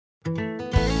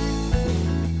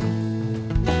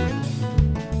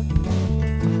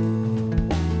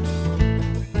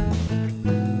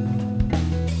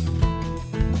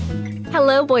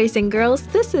Hello, boys and girls.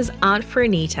 This is Aunt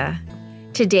Fernita.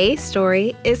 Today's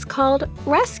story is called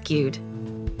Rescued.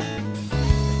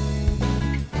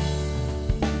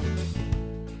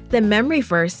 The memory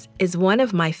verse is one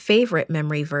of my favorite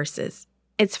memory verses.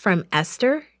 It's from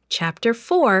Esther, chapter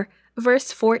 4,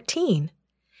 verse 14.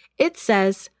 It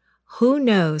says, "Who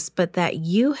knows but that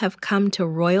you have come to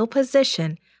royal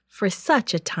position for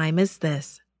such a time as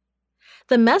this?"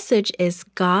 The message is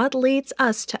God leads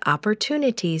us to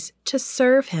opportunities to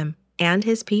serve Him and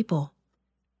His people.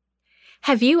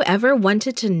 Have you ever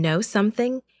wanted to know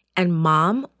something and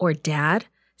Mom or Dad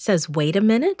says, "Wait a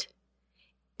minute"?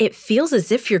 It feels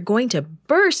as if you're going to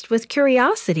burst with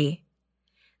curiosity.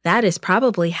 That is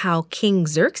probably how King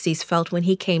Xerxes felt when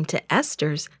he came to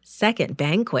Esther's second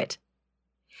banquet.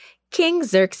 King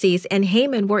Xerxes and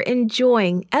Haman were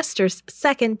enjoying Esther's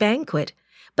second banquet,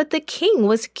 but the king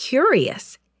was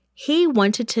curious. He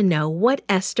wanted to know what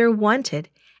Esther wanted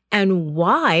and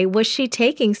why was she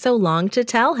taking so long to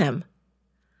tell him.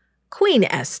 "Queen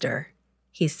Esther,"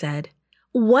 he said,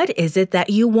 "what is it that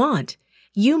you want?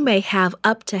 You may have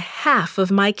up to half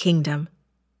of my kingdom."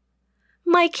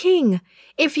 "My king,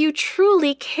 if you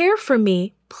truly care for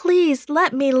me, please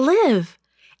let me live,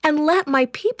 and let my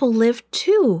people live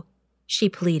too," she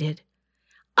pleaded.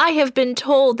 "I have been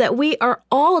told that we are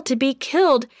all to be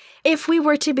killed. If we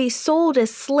were to be sold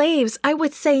as slaves, I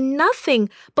would say nothing,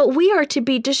 but we are to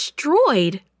be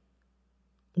destroyed."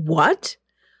 "What?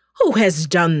 Who has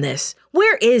done this?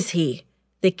 Where is he?"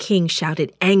 the king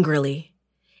shouted angrily.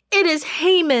 "It is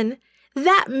Haman,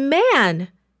 that man,"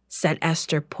 said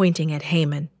Esther, pointing at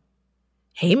Haman.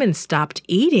 Haman stopped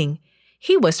eating.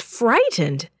 He was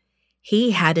frightened.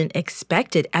 He hadn't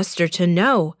expected Esther to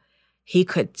know. He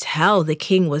could tell the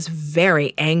king was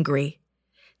very angry.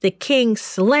 The king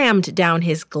slammed down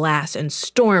his glass and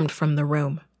stormed from the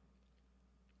room.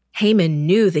 Haman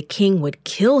knew the king would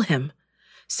kill him,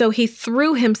 so he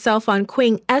threw himself on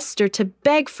Queen Esther to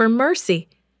beg for mercy.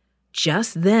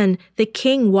 Just then, the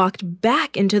king walked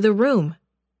back into the room.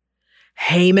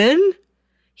 "Haman,"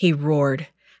 he roared,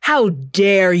 "how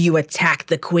dare you attack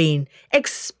the queen,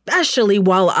 especially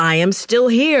while I am still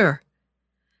here?"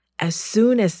 As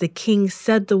soon as the king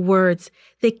said the words,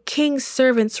 the king's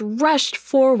servants rushed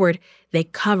forward. They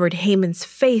covered Haman's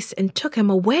face and took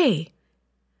him away.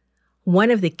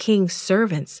 One of the king's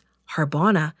servants,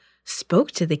 Harbona, spoke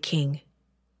to the king.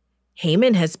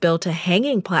 "Haman has built a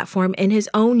hanging platform in his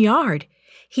own yard.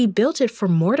 He built it for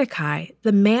Mordecai,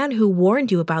 the man who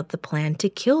warned you about the plan to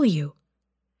kill you."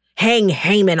 "Hang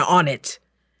Haman on it,"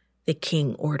 the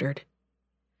king ordered.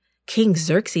 King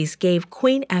Xerxes gave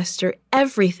Queen Esther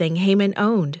everything Haman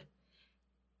owned.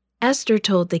 Esther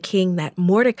told the king that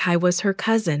Mordecai was her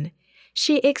cousin.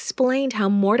 She explained how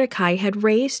Mordecai had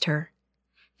raised her.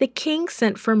 The king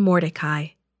sent for Mordecai.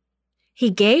 He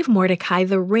gave Mordecai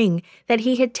the ring that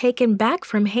he had taken back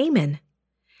from Haman.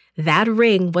 That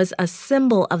ring was a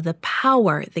symbol of the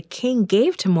power the king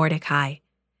gave to Mordecai.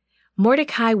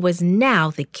 Mordecai was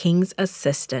now the king's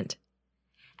assistant.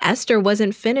 Esther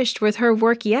wasn't finished with her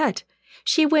work yet.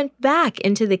 She went back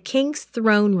into the king's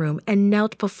throne room and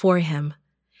knelt before him.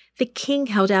 The king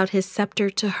held out his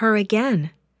scepter to her again.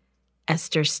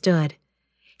 Esther stood.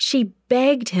 She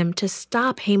begged him to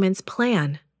stop Haman's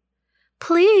plan.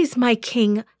 "Please, my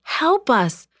king, help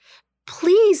us.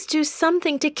 Please do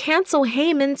something to cancel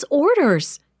Haman's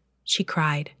orders," she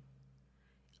cried.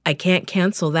 "I can't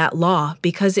cancel that law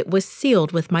because it was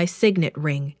sealed with my signet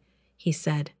ring," he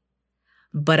said.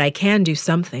 "But I can do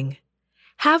something.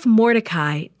 Have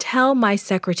Mordecai tell my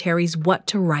secretaries what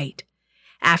to write.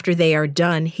 After they are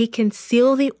done, he can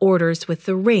seal the orders with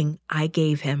the ring I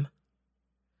gave him."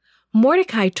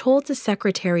 Mordecai told the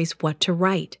secretaries what to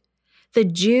write. The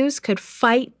Jews could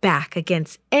fight back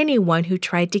against anyone who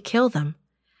tried to kill them.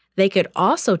 They could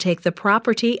also take the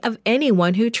property of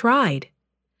anyone who tried.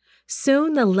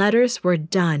 Soon the letters were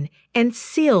done and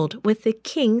sealed with the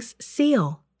king's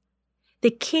seal. The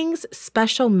king's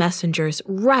special messengers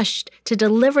rushed to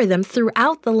deliver them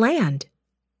throughout the land.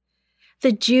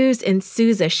 The Jews in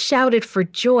Susa shouted for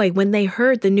joy when they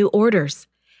heard the new orders.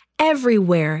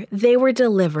 Everywhere they were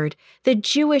delivered, the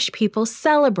Jewish people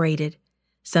celebrated.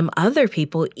 Some other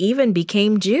people even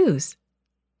became Jews.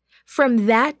 From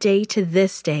that day to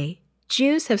this day,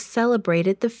 Jews have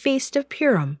celebrated the Feast of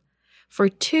Purim. For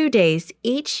 2 days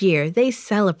each year they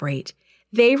celebrate.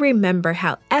 They remember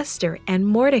how Esther and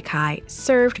Mordecai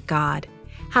served God,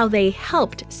 how they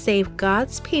helped save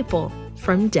God's people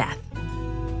from death.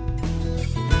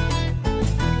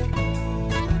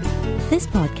 This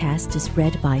podcast is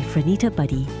read by Fernita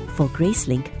Buddy for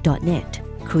Gracelink.net,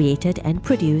 created and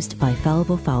produced by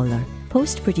Falvo Fowler,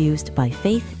 Post-produced by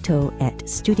Faith Toe at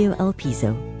Studio El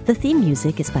Piso. The theme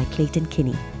music is by Clayton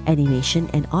Kinney. Animation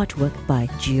and artwork by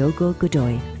Giogo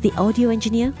Godoy. The audio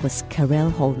engineer was Karel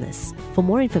Holness. For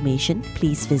more information,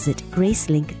 please visit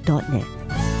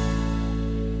gracelink.net.